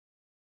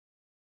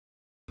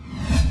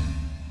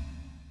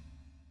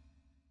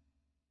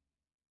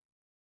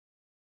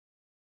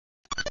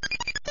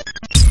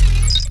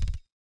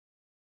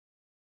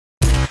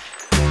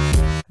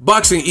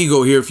Boxing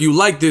Ego here. If you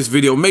like this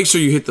video, make sure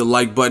you hit the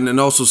like button and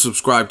also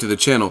subscribe to the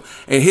channel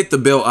and hit the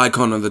bell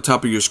icon on the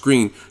top of your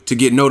screen to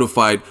get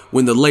notified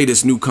when the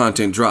latest new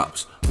content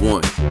drops.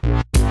 One. I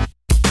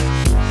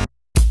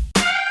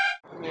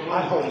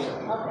hope so.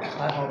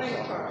 I hope so.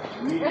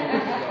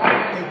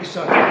 Thank you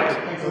so much.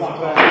 Thanks a lot.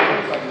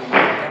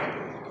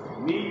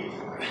 Me?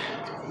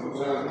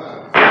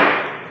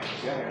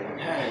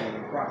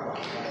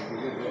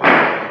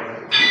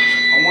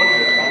 I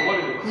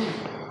wanted to cruise.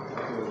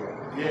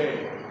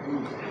 Yeah.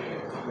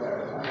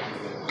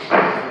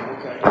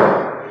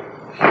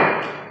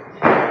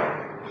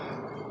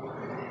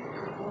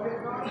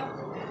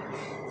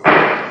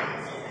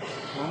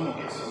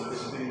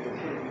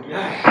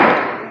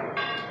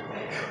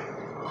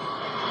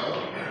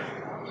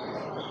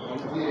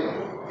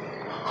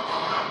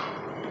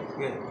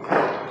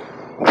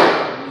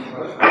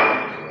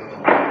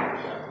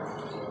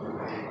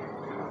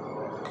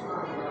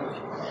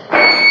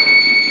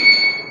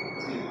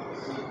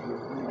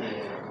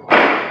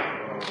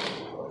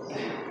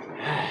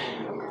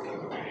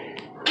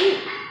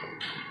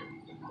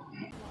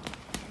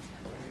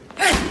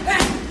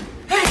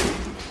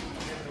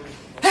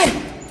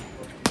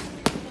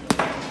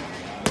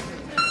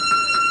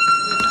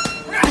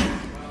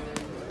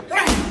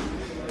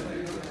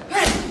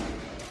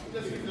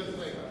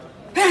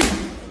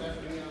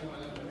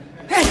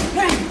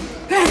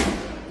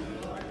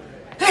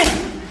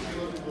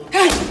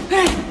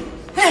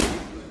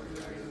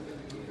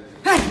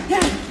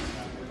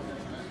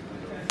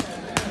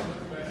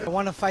 I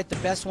want to fight the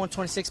best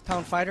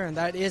 126-pound fighter, and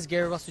that is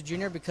Gary Russell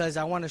Jr., because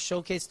I want to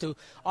showcase to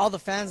all the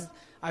fans.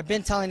 I've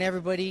been telling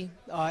everybody,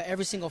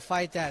 every single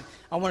fight, that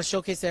I want to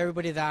showcase to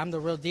everybody that I'm the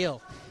real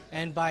deal.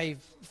 And by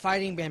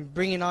fighting and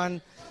bringing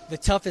on the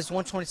toughest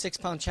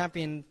 126-pound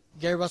champion,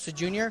 Gary Russell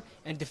Jr.,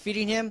 and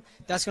defeating him,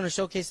 that's going to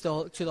showcase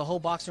to the whole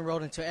boxing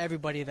world and to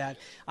everybody that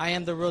I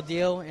am the real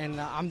deal, and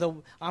I'm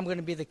going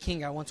to be the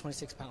king at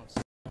 126 pounds.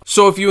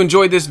 So if you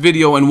enjoyed this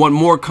video and want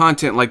more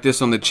content like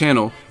this on the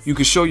channel, you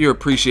can show your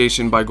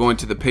appreciation by going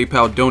to the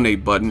PayPal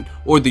donate button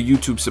or the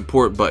YouTube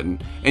support button,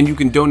 and you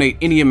can donate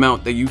any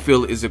amount that you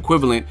feel is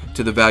equivalent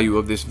to the value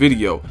of this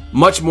video.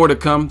 Much more to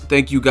come.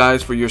 Thank you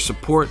guys for your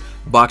support.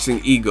 Boxing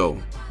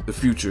Ego, the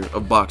future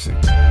of boxing.